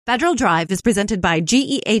Federal Drive is presented by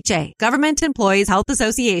GEHA, Government Employees Health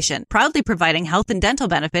Association, proudly providing health and dental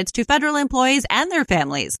benefits to federal employees and their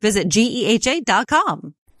families. Visit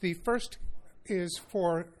GEHA.com. The first is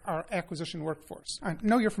for our acquisition workforce. I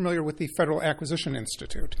know you're familiar with the Federal Acquisition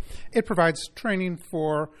Institute. It provides training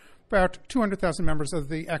for about 200,000 members of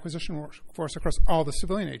the acquisition workforce across all the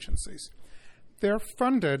civilian agencies. They're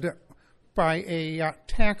funded by a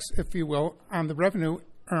tax, if you will, on the revenue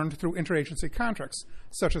earned through interagency contracts,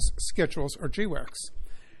 such as schedules or GWACs.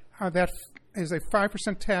 That is a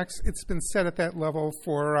 5% tax. It's been set at that level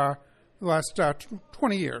for the last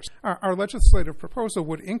 20 years. Our legislative proposal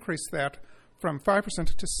would increase that from 5%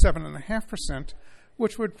 to 7.5%,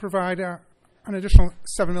 which would provide an additional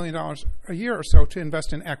 $7 million a year or so to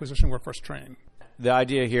invest in acquisition workforce training. The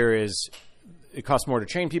idea here is it costs more to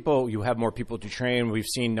train people. You have more people to train. We've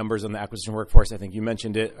seen numbers on the acquisition workforce. I think you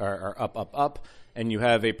mentioned it are up. And you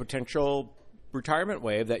have a potential retirement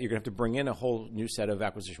wave that you're going to have to bring in a whole new set of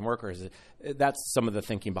acquisition workers. That's some of the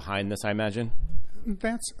thinking behind this, I imagine.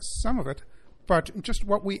 That's some of it. But just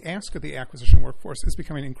what we ask of the acquisition workforce is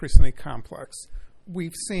becoming increasingly complex.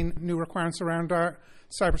 We've seen new requirements around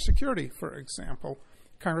cybersecurity, for example.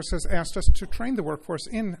 Congress has asked us to train the workforce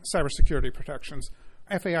in cybersecurity protections.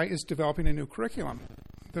 FAI is developing a new curriculum.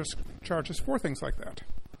 There's charges for things like that.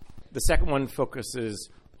 The second one focuses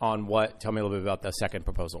on what? Tell me a little bit about the second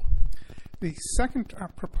proposal. The second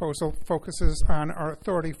proposal focuses on our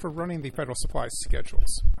authority for running the federal supply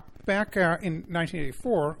schedules. Back in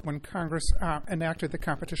 1984, when Congress enacted the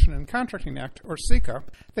Competition and Contracting Act, or CICA,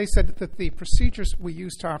 they said that the procedures we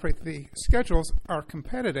use to operate the schedules are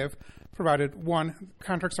competitive, provided, one,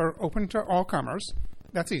 contracts are open to all comers.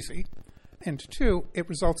 That's easy. And two, it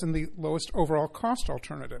results in the lowest overall cost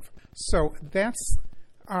alternative. So that's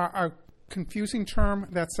a confusing term.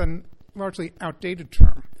 That's a largely outdated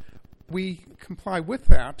term. We comply with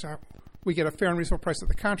that. We get a fair and reasonable price at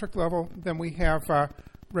the contract level. Then we have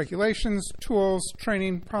regulations, tools,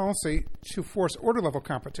 training, policy to force order-level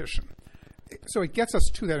competition. So it gets us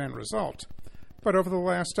to that end result. But over the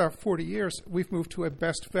last 40 years, we've moved to a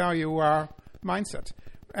best value mindset.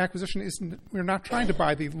 Acquisition we're not trying to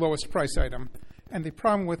buy the lowest price item. And the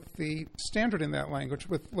problem with the standard in that language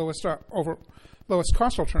with lowest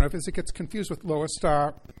cost alternative is it gets confused with lowest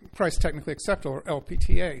price technically acceptable, or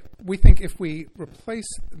LPTA. We think if we replace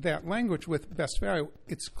that language with best value,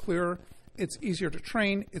 it's clearer, it's easier to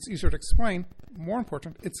train, it's easier to explain. More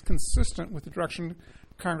important, it's consistent with the direction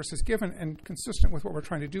Congress has given and consistent with what we're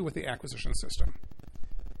trying to do with the acquisition system.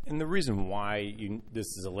 And the reason why this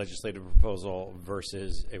is a legislative proposal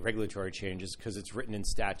versus a regulatory change is because it's written in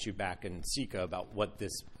statute back in CICA about what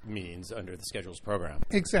this means under the Schedules program.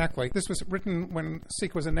 Exactly. This was written when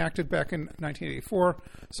CICA was enacted back in 1984.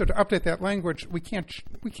 So to update that language, we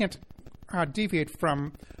can't deviate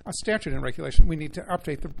from a statute and regulation. We need to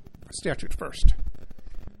update the statute first.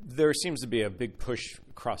 There seems to be a big push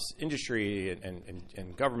across industry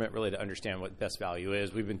and government really to understand what best value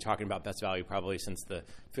is. We've been talking about best value probably since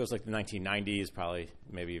feels like the 1990s, probably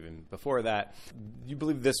maybe even before that. Do you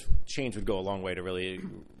believe this change would go a long way to really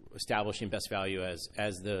establishing best value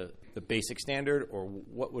as the basic standard, or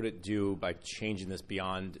what would it do by changing this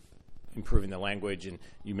beyond improving the language? And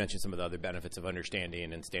you mentioned some of the other benefits of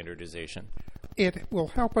understanding and standardization. It will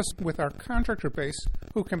help us with our contractor base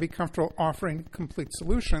who can be comfortable offering complete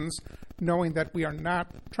solutions, knowing that we are not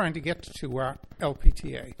trying to get to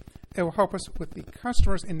LPTA. It will help us with the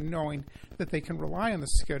customers in knowing that they can rely on the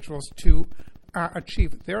schedules to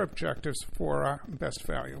achieve their objectives for best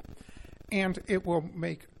value. And it will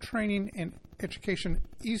make training and education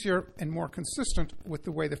easier and more consistent with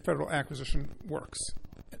the way the federal acquisition works.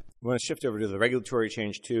 We want to shift over to the regulatory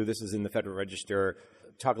change, too. This is in the Federal Register.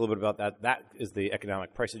 Talk a little bit about that. That is the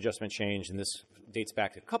economic price adjustment change, and this dates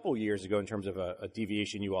back a couple years ago in terms of a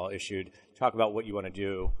deviation you all issued. Talk about what you want to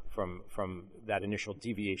do from that initial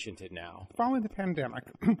deviation to now. Following the pandemic,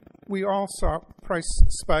 we all saw price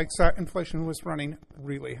spikes. Inflation was running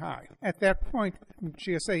really high. At that point,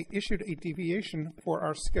 GSA issued a deviation for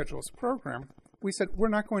our schedules program. We said we're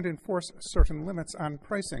not going to enforce certain limits on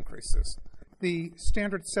price increases. The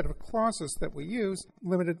standard set of clauses that we use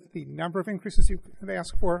limited the number of increases you could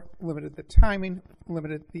ask for, limited the timing,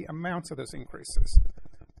 limited the amounts of those increases.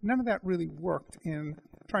 None of that really worked in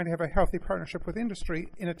trying to have a healthy partnership with industry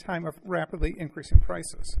in a time of rapidly increasing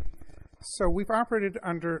prices. So we've operated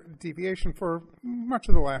under deviation for much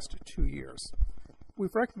of the last 2 years.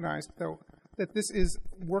 We've recognized, though, that this is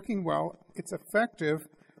working well, it's effective,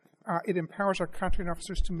 it empowers our contracting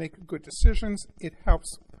officers to make good decisions, it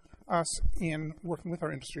helps us in working with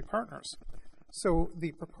our industry partners. So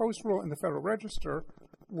the proposed rule in the Federal Register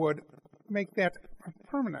would make that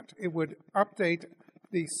permanent. It would update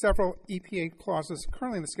the several EPA clauses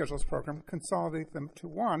currently in the Schedules program, consolidate them to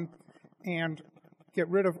one, and get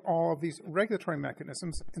rid of all of these regulatory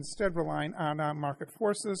mechanisms, instead relying on market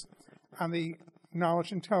forces, on the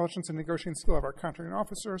knowledge, intelligence, and negotiating skill of our contracting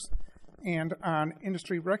officers, and on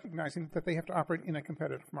industry recognizing that they have to operate in a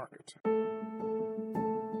competitive market.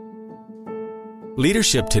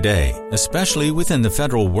 Leadership today, especially within the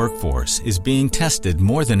federal workforce, is being tested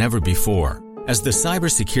more than ever before. As the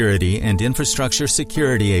Cybersecurity and Infrastructure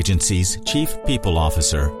Security Agency's Chief People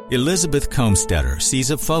Officer, Elizabeth Comstetter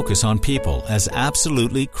sees a focus on people as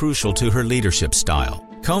absolutely crucial to her leadership style.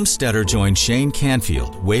 Comstetter joined Shane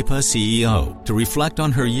Canfield, WEPA CEO, to reflect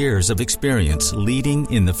on her years of experience leading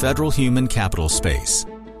in the federal human capital space.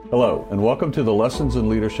 Hello, and welcome to the Lessons in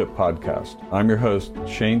Leadership podcast. I'm your host,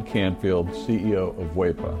 Shane Canfield, CEO of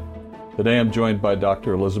WEPA. Today I'm joined by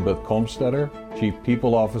Dr. Elizabeth Comstetter, Chief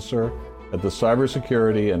People Officer at the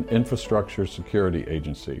Cybersecurity and Infrastructure Security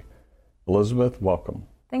Agency. Elizabeth, welcome.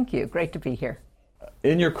 Thank you. Great to be here.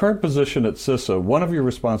 In your current position at CISA, one of your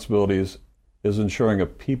responsibilities is ensuring a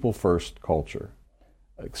people-first culture.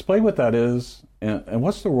 Explain what that is, and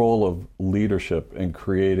what's the role of leadership in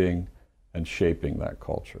creating and shaping that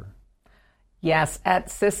culture? Yes, at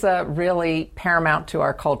CISA, really paramount to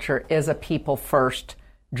our culture is a people-first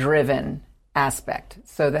driven aspect,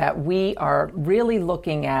 so that we are really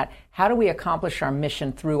looking at how do we accomplish our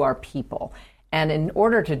mission through our people. And in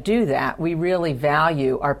order to do that, we really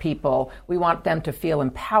value our people. We want them to feel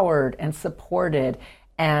empowered and supported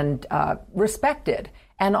and respected,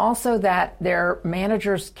 and also that their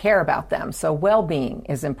managers care about them. So well-being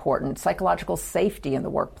is important. Psychological safety in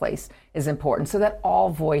the workplace is important, so that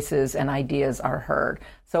all voices and ideas are heard.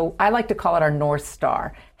 So I like to call it our North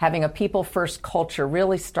Star. Having a people-first culture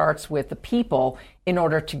really starts with the people in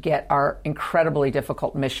order to get our incredibly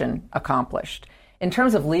difficult mission accomplished. In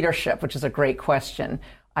terms of leadership, which is a great question,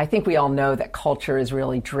 I think we all know that culture is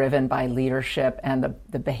really driven by leadership and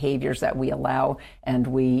the behaviors that we allow and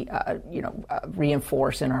we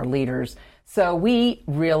reinforce in our leaders. So we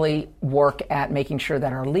really work at making sure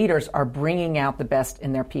that our leaders are bringing out the best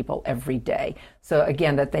in their people every day. So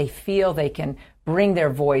again, that they feel they can bring their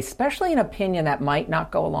voice, especially an opinion that might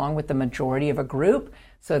not go along with the majority of a group,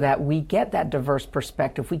 so that we get that diverse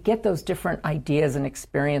perspective, we get those different ideas and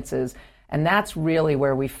experiences. And that's really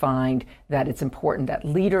where we find that it's important that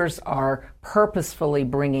leaders are purposefully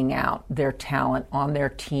bringing out their talent on their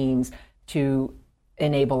teams to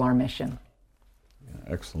enable our mission.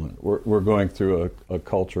 Yeah, excellent. We're going through a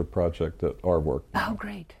culture project at our work. Oh,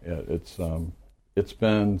 great. Yeah, it's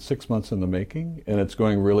been 6 months in the making, and it's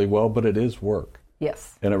going really well, but it is work.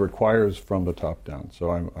 Yes. And it requires from the top down.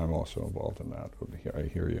 So I'm also involved in that. I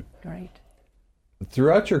hear you. Great.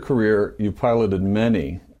 Throughout your career, you piloted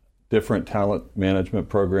many different talent management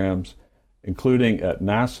programs, including at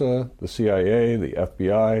NASA, the CIA, the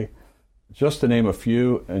FBI, just to name a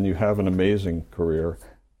few, and you have an amazing career.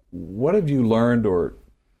 What have you learned, or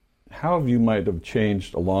how have you might have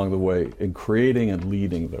changed along the way in creating and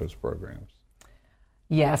leading those programs?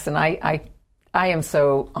 Yes, and I am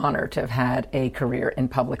so honored to have had a career in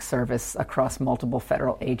public service across multiple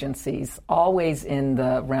federal agencies, always in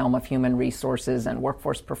the realm of human resources and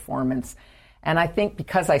workforce performance. And I think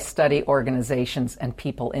because I study organizations and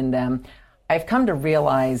people in them, I've come to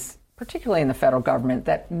realize, particularly in the federal government,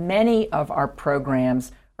 that many of our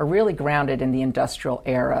programs are really grounded in the industrial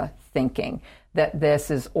era thinking, that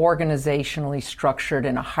this is organizationally structured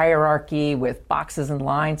in a hierarchy with boxes and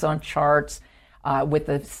lines on charts, with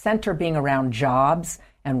the center being around jobs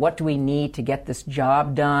and what do we need to get this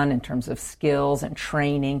job done in terms of skills and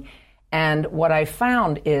training. And what I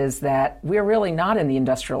found is that we're really not in the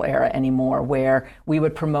industrial era anymore, where we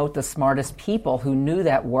would promote the smartest people who knew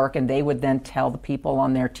that work, and they would then tell the people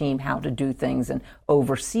on their team how to do things and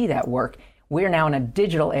oversee that work. We're now in a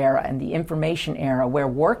digital era and the information era, where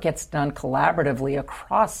work gets done collaboratively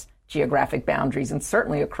across geographic boundaries and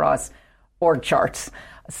certainly across org charts.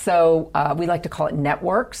 So we like to call it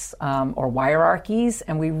networks or hierarchies,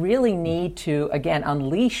 and we really need to, again,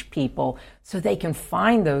 unleash people so they can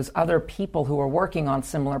find those other people who are working on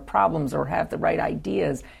similar problems or have the right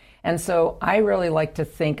ideas. And so I really like to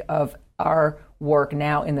think of our work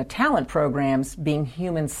now in the talent programs being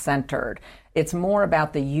human-centered. It's more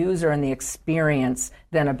about the user and the experience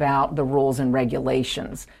than about the rules and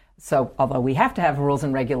regulations. So although we have to have rules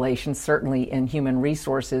and regulations, certainly in human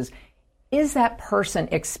resources, is that person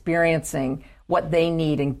experiencing what they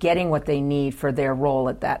need and getting what they need for their role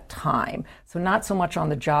at that time? So not so much on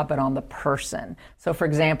the job, but on the person. So for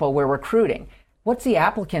example, we're recruiting. what's the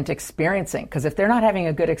applicant experiencing? Because if they're not having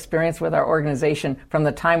a good experience with our organization from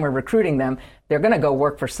the time we're recruiting them, they're going to go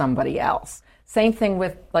work for somebody else. Same thing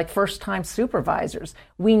with like first-time supervisors.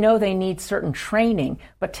 We know they need certain training,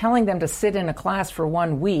 but telling them to sit in a class for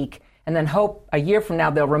 1 week and then hope a year from now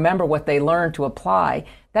they'll remember what they learned to apply,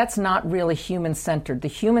 that's not really human-centered. The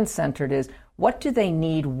human-centered is, what do they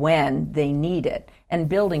need when they need it? And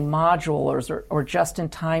building modules or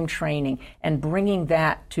just-in-time training and bringing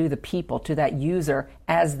that to the people, to that user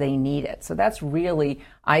as they need it. So that's really,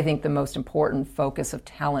 I think, the most important focus of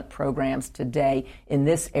talent programs today in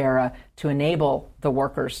this era to enable the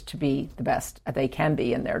workers to be the best they can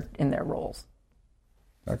be in their roles.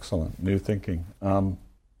 Excellent. New thinking.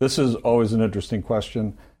 This is always an interesting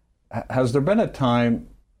question. Has there been a time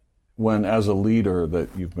when, as a leader, that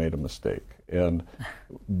you've made a mistake? And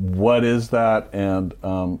what is that? And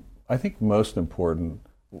I think most important,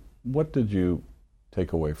 what did you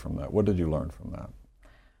take away from that? What did you learn from that?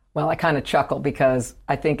 Well, I kind of chuckle because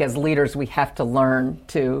I think as leaders we have to learn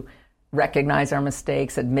to recognize our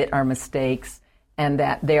mistakes, admit our mistakes, and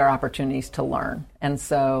that they are opportunities to learn. And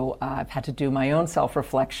so I've had to do my own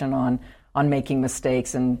self-reflection on making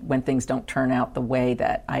mistakes and when things don't turn out the way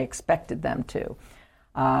that I expected them to.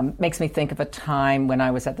 Makes me think of a time when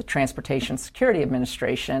I was at the Transportation Security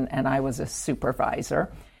Administration and I was a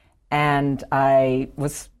supervisor, and I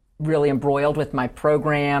was really embroiled with my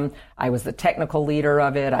program. I was the technical leader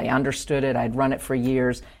of it. I understood it. I'd run it for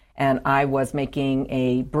years, and I was making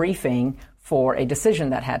a briefing for a decision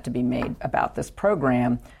that had to be made about this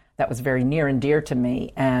program that was very near and dear to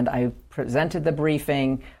me. And I presented the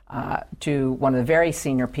briefing to one of the very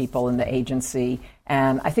senior people in the agency,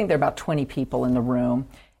 and I think there were about 20 people in the room.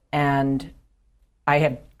 And I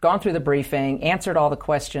had gone through the briefing, answered all the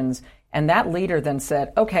questions, and that leader then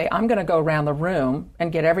said, okay, I'm going to go around the room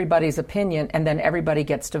and get everybody's opinion, and then everybody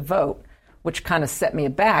gets to vote, which kind of set me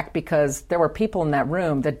aback because there were people in that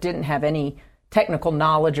room that didn't have any technical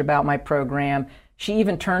knowledge about my program. She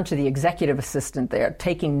even turned to the executive assistant there,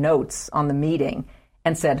 taking notes on the meeting,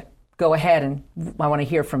 and said, go ahead, and I want to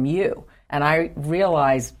hear from you. And I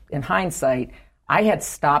realized, in hindsight, I had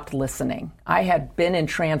stopped listening. I had been in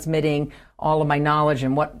transmitting all of my knowledge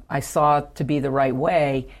and what I saw to be the right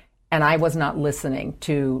way, and I was not listening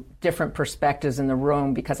to different perspectives in the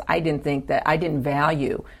room because I didn't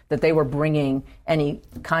value that they were bringing any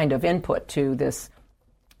kind of input to this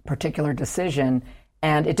particular decision.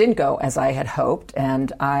 And it didn't go as I had hoped,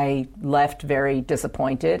 and I left very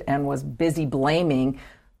disappointed and was busy blaming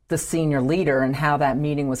the senior leader and how that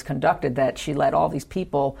meeting was conducted, that she let all these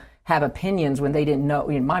people have opinions when they didn't know,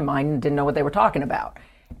 in my mind, didn't know what they were talking about.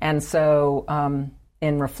 And so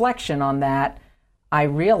in reflection on that, I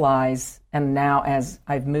realize, and now as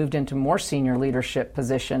I've moved into more senior leadership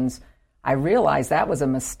positions, I realize that was a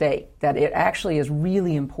mistake, that it actually is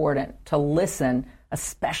really important to listen,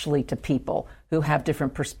 especially to people who have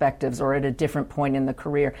different perspectives or at a different point in the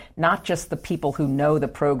career, not just the people who know the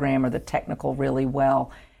program or the technical really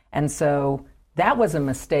well. And so that was a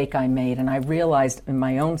mistake I made, and I realized in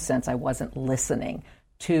my own sense I wasn't listening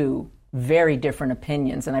to very different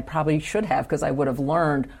opinions, and I probably should have, because I would have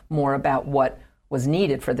learned more about what was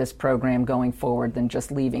needed for this program going forward than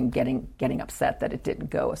just leaving getting upset that it didn't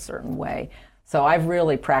go a certain way. So I've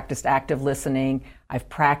really practiced active listening. I've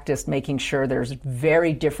practiced making sure there's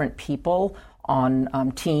very different people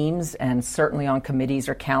on teams and certainly on committees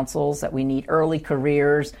or councils, that we need early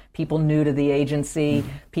careers, people new to the agency,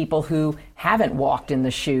 people who haven't walked in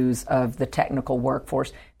the shoes of the technical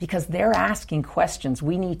workforce, because they're asking questions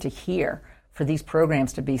we need to hear for these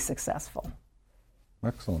programs to be successful.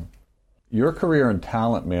 Excellent. Your career in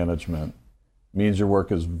talent management means your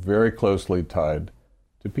work is very closely tied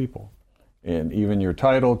to people. And even your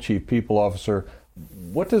title, Chief People Officer,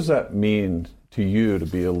 what does that mean to you to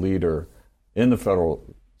be a leader in the federal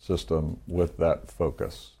system with that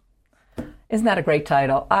focus? Isn't that a great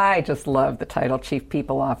title? I just love the title Chief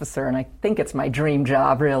People Officer, and I think it's my dream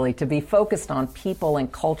job, really, to be focused on people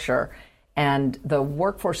and culture and the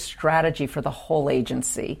workforce strategy for the whole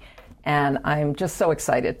agency. And I'm just so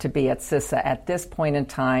excited to be at GSA at this point in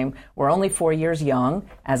time. We're only 4 years young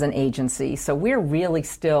as an agency, so we're really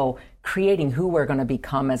still creating who we're going to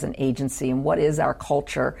become as an agency and what is our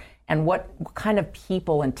culture and what kind of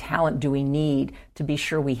people and talent do we need to be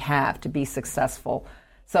sure we have to be successful.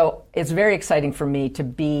 So it's very exciting for me to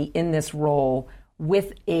be in this role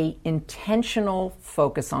with a intentional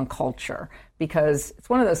focus on culture, because it's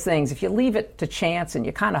one of those things, if you leave it to chance and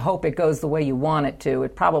you kind of hope it goes the way you want it to,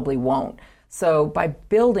 it probably won't. So by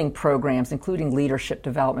building programs, including leadership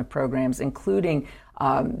development programs, including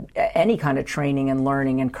any kind of training and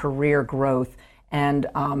learning and career growth, and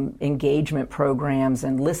engagement programs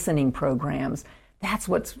and listening programs. That's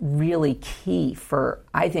what's really key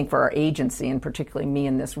I think, for our agency, and particularly me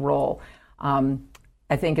in this role.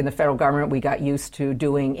 I think in the federal government, we got used to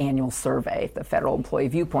doing annual survey, the Federal Employee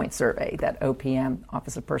Viewpoint Survey that OPM,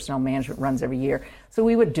 Office of Personnel Management, runs every year. So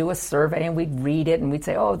we would do a survey and we'd read it and we'd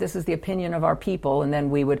say, oh, this is the opinion of our people. And then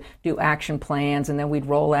we would do action plans, and then we'd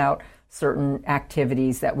roll out certain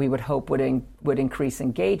activities that we would hope would increase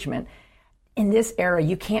engagement. In this era,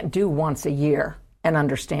 you can't do once a year and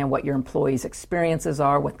understand what your employees' experiences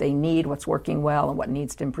are, what they need, what's working well, and what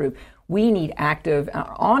needs to improve. We need active,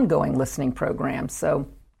 ongoing listening programs. So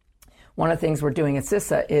one of the things we're doing at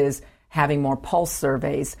GSA is having more pulse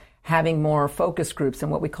surveys, having more focus groups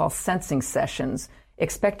and what we call sensing sessions,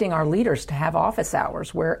 expecting our leaders to have office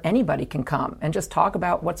hours where anybody can come and just talk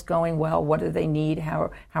about what's going well, what do they need,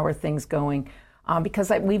 how are things going,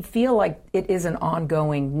 because we feel like it is an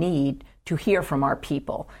ongoing need to hear from our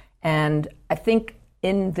people. And I think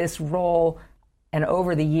in this role and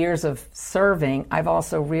over the years of serving, I've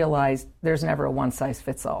also realized there's never a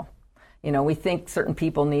one-size-fits-all. You know, we think certain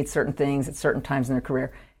people need certain things at certain times in their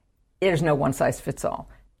career. There's no one-size-fits-all.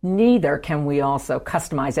 Neither can we also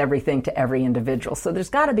customize everything to every individual. So there's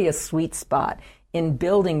got to be a sweet spot in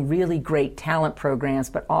building really great talent programs,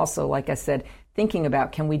 but also, like I said, thinking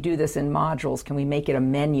about, can we do this in modules? Can we make it a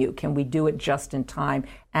menu? Can we do it just in time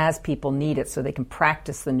as people need it so they can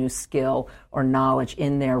practice the new skill or knowledge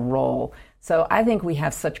in their role? So I think we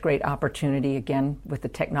have such great opportunity, again, with the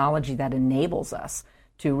technology that enables us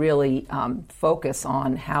to really focus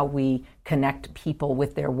on how we connect people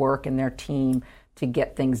with their work and their team to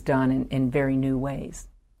get things done in very new ways.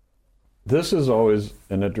 This is always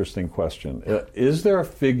an interesting question. Is there a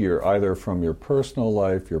figure, either from your personal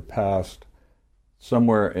life, your past,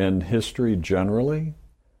 somewhere in history generally,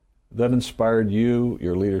 that inspired you,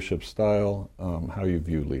 your leadership style, how you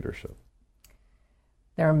view leadership?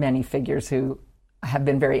 There are many figures who have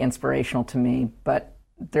been very inspirational to me, but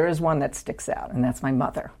there is one that sticks out, and that's my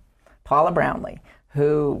mother, Paula Brownlee,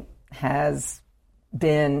 who has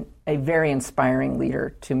been a very inspiring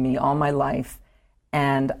leader to me all my life.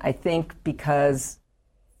 And I think because,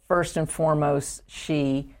 first and foremost,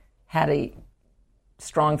 she had a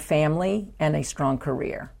strong family and a strong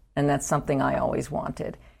career. And that's something I always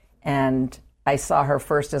wanted. And I saw her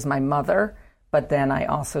first as my mother, but then I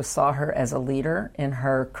also saw her as a leader in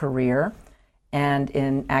her career and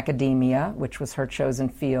in academia, which was her chosen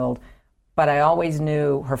field. But I always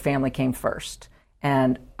knew her family came first.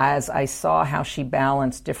 And as I saw how she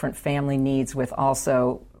balanced different family needs with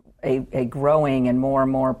also a growing and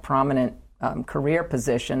more prominent career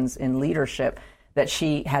positions in leadership, that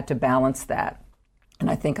she had to balance that.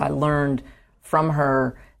 And I think I learned from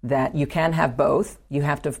her that you can have both. You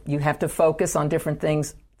have to focus on different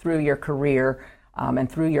things through your career and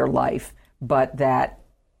through your life, but that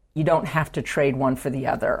you don't have to trade one for the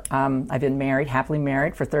other. I've been happily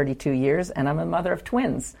married for 32 years, and I'm a mother of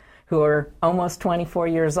twins who are almost 24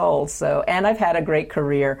 years old. And I've had a great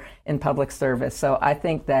career in public service. So I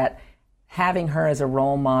think that having her as a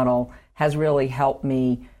role model has really helped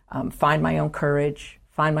me find my own courage,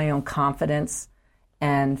 find my own confidence,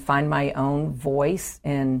 and find my own voice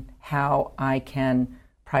in how I can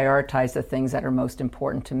prioritize the things that are most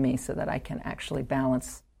important to me so that I can actually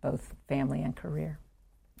balance both family and career.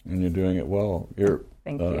 And you're doing it well.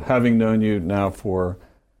 Thank you. Having known you now for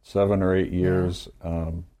 7 or 8 years,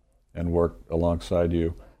 and worked alongside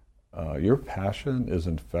you, your passion is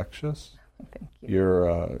infectious. Thank you.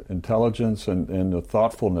 Your intelligence and the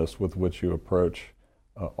thoughtfulness with which you approach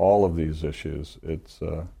all of these issues, it's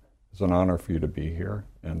an honor for you to be here,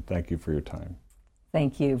 and thank you for your time.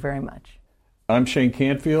 Thank you very much. I'm Shane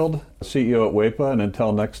Canfield, CEO at WEPA, and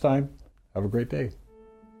until next time, have a great day.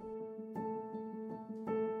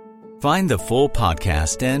 Find the full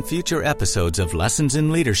podcast and future episodes of Lessons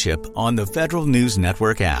in Leadership on the Federal News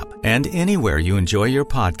Network app and anywhere you enjoy your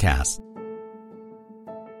podcasts.